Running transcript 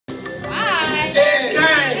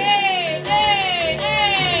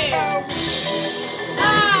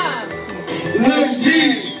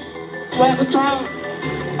Swaggertron.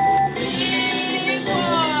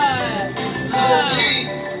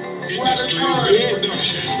 Swaggertron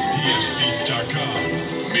production. ESBeats.com.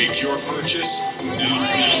 Make your purchase now.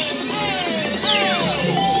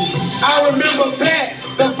 I remember back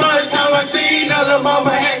the first time I seen her, the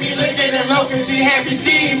mama had me looking and looking, she had me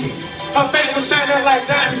scheming. Her face was shining like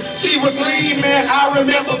diamond, she was gleaming. I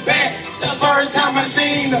remember back the first time I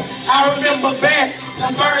seen her. I remember back the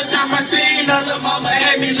first time I seen her, the mama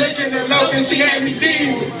had me looking and looking, she had me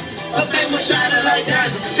scheming. Her face was shining like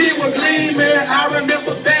diamond, she was gleaming. I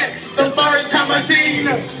remember back the first time I seen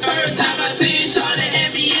her. First time I seen Shawty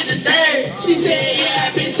had me in the day. She said, yeah,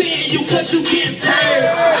 I been seeing you cause you get paid.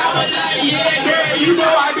 I was like, yeah, girl, you know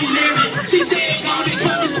I be living. She said, gonna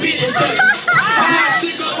come and spit it back. I'm like,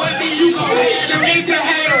 she go with me, you gon' have them instant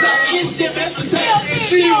hater. The instant best potato.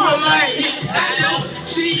 She was like, I know,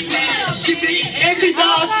 she mad, she big, and she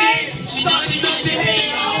dog skin. She know she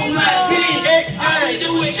hate on my team. I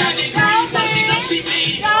do it, got the green, so she know she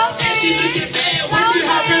mean. And she looking bad when she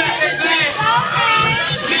hopping like that jam.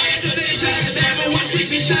 Mad cause they like when she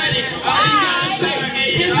be shining. All these girls say, hey,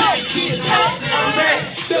 you like kids, I'm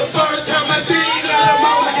back. The first time I seen her, the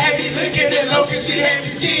mama had me looking and looking, she had me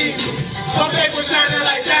scheming. Her face was shining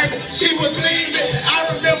like diamond, she was gleaming.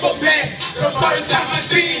 I remember back the first time I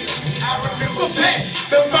seen her. I remember back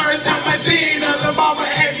the first time I seen her, the mama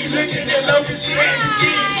had me looking and looking, she had me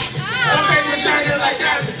scheming. Her face was shining like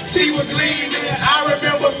diamond, she was gleaming. I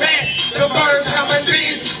remember back the first time I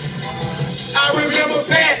seen her. I remember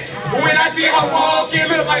back when I see her walk, it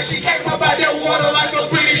look like she came up out that water like a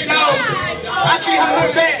pretty dog. I see her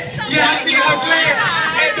look back, yeah, I see her glance.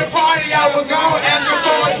 At the party I was gone asking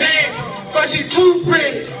for a dance, but she too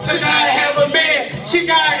pretty to not have a man. She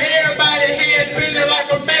got everybody head spinning like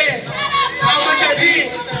a man. I want that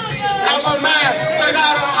in, I'm a man, but I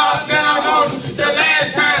done hop down on the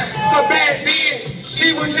last time. But back then,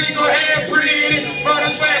 she was single and pretty, but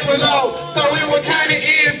her swag was low, so it was kinda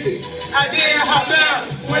empty. I didn't hop down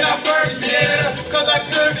when I first met her, cause I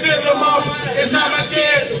couldn't feel the moment inside my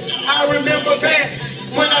schedule. I remember back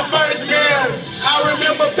when I first met her. I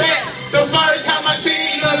remember back the first time I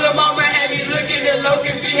seen her, the mama had me looking and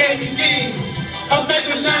looking, she had me scheming. Her face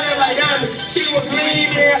was shining like diamond, she was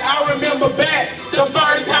gleaming. I remember back the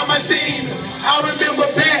first time I seen her. I remember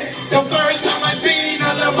back the first time I seen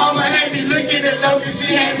her, the mama had me looking and looking,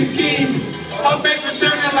 she had me scheming. Her face was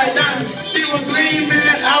shining like diamond, she was gleaming.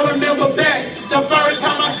 I remember